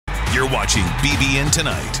You're watching BBN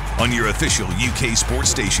Tonight on your official UK sports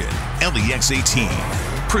station, LEX 18.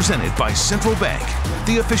 Presented by Central Bank,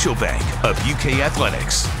 the official bank of UK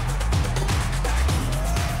Athletics.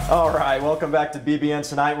 All right, welcome back to BBN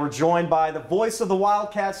Tonight. We're joined by the voice of the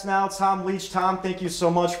Wildcats now, Tom Leach. Tom, thank you so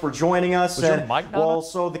much for joining us. Was your mic not on?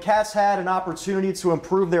 So the Cats had an opportunity to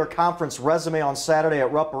improve their conference resume on Saturday at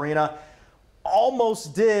Rupp Arena.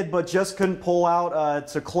 Almost did, but just couldn't pull out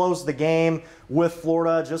to close the game with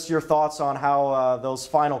Florida. Just your thoughts on how those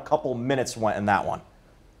final couple minutes went in that one.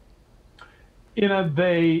 You know,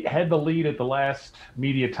 they had the lead at the last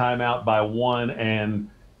media timeout by 1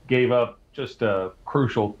 and gave up just a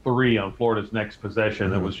crucial 3 on Florida's next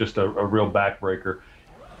possession. It was just a real backbreaker.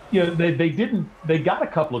 You know, they got a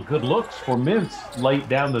couple of good looks for Mintz late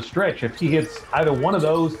down the stretch. If he hits either one of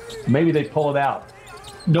those, maybe they pull it out.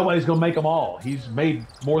 Nobody's going to make them all. He's made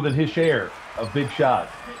more than his share of big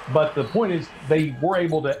shots. But the point is, they were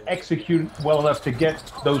able to execute well enough to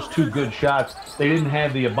get those 2 good shots. They didn't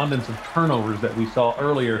have the abundance of turnovers that we saw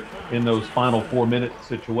earlier in those final 4-minute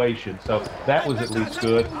situations. So that was at least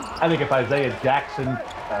good. I think if Isaiah Jackson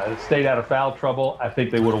stayed out of foul trouble, I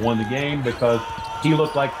think they would have won the game, because he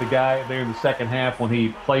looked like the guy there in the second half when he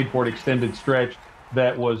played for an extended stretch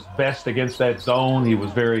that was best against that zone. He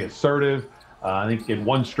was very assertive. I think in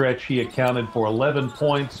one stretch he accounted for 11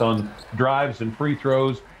 points on drives and free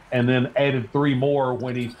throws, and then added 3 more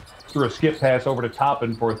when he threw a skip pass over to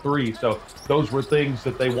Toppin for a 3. So those were things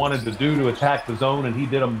that they wanted to do to attack the zone, and he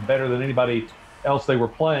did them better than anybody else they were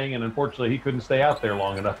playing, and unfortunately he couldn't stay out there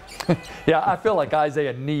long enough. Yeah, I feel like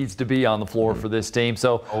Isaiah needs to be on the floor for this team.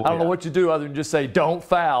 So I don't know what you do other than just say, don't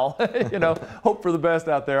foul. You know, hope for the best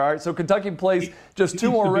out there. All right, so Kentucky plays just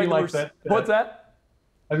 2 more regular. What's that?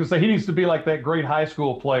 I was going to say, he needs to be like that great high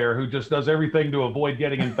school player who just does everything to avoid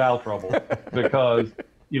getting in foul trouble, because,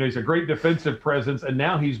 you know, he's a great defensive presence, and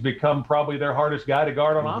now he's become probably their hardest guy to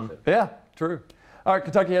guard on offense. Yeah, true. All right,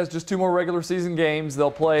 Kentucky has just 2 more regular season games. They'll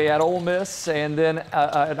play at Ole Miss and then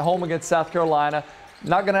at home against South Carolina.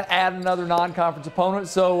 Not going to add another non-conference opponent,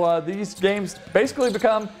 so these games basically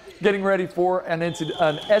become getting ready for an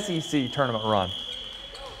SEC tournament run.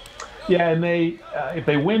 Yeah, and they if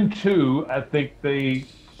they win 2, I think they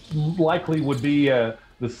likely would be the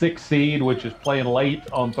 6th seed, which is playing late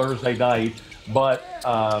on Thursday night. But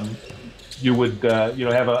you would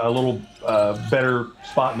have a little better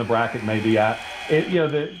spot in the bracket maybe. As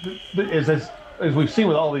we've seen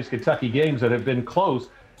with all these Kentucky games that have been close,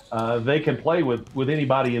 they can play with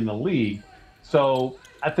anybody in the league. So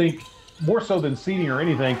I think more so than seeding or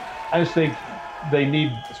anything, I just think they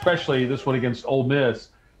need, especially this one against Ole Miss,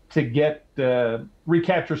 to get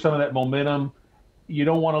recapture some of that momentum. You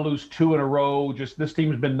don't want to lose 2 in a row. Just this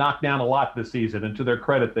team's been knocked down a lot this season, and to their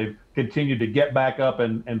credit, they've continued to get back up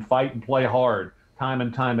and fight and play hard time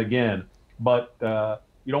and time again. But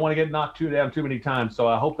you don't want to get knocked down too many times. So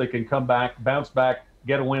I hope they can come back, bounce back,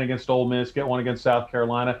 get a win against Ole Miss, get one against South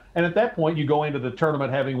Carolina, and at that point you go into the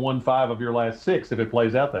tournament having won 5 of your last 6 if it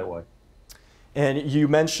plays out that way. And you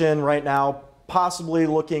mentioned right now possibly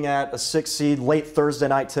looking at a 6th seed, late Thursday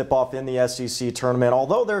night tip-off in the SEC tournament.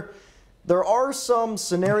 Although there are some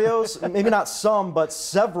scenarios, maybe not some, but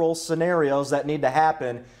several scenarios that need to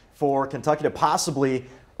happen for Kentucky to possibly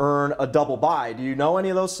earn a double bye. Do you know any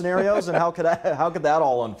of those scenarios, and how could that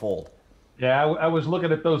all unfold? Yeah, I was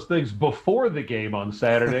looking at those things before the game on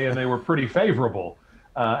Saturday, and they were pretty favorable.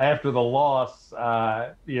 After the loss,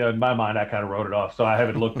 in my mind, I kind of wrote it off, so I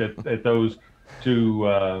haven't looked at those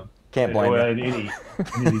to can't blame in any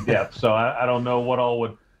depth. So I don't know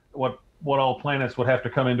what all planets would have to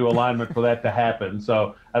come into alignment for that to happen.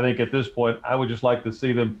 So I think at this point, I would just like to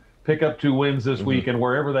see them pick up 2 wins this week, and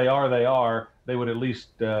wherever they are, they would at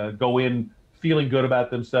least go in feeling good about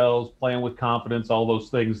themselves, playing with confidence, all those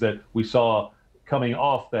things that we saw coming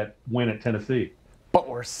off that win at Tennessee. But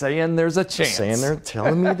we're saying there's a chance. They're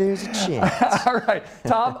telling me there's a chance. All right.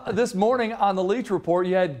 Tom, this morning on the Leach Report,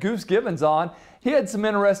 you had Goose Gibbons on. He had some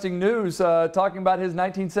interesting news talking about his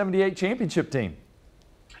 1978 championship team.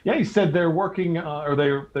 Yeah, he said they're working, or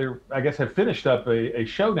they I guess have finished up a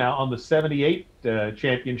show now on the 78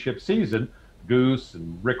 championship season. Goose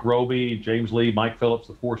and Rick Roby, James Lee, Mike Phillips,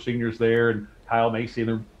 the 4 seniors there, and Kyle Macy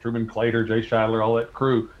and Truman Claytor, Jay Scheidler, all that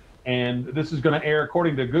crew. And this is going to air,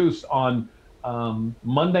 according to Goose, on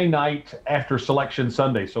Monday night after Selection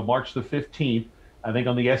Sunday, so March the 15th. I think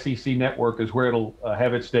on the SEC network is where it'll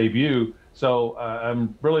have its debut. So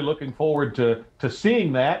I'm really looking forward to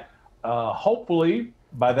seeing that. Hopefully,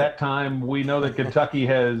 by that time, we know that Kentucky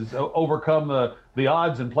has overcome the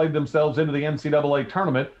odds and played themselves into the NCAA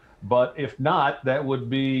tournament. But if not, that would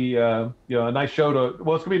be a nice show to.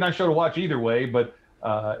 Well, it's gonna be a nice show to watch either way. But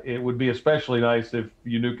it would be especially nice if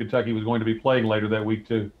you knew Kentucky was going to be playing later that week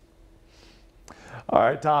too. All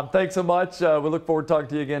right, Tom, thanks so much. We look forward to talking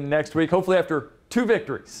to you again next week, hopefully after 2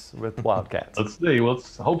 victories with Wildcats. Let's see.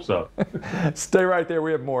 Let's hope so. Stay right there.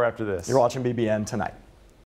 We have more after this. You're watching BBN Tonight.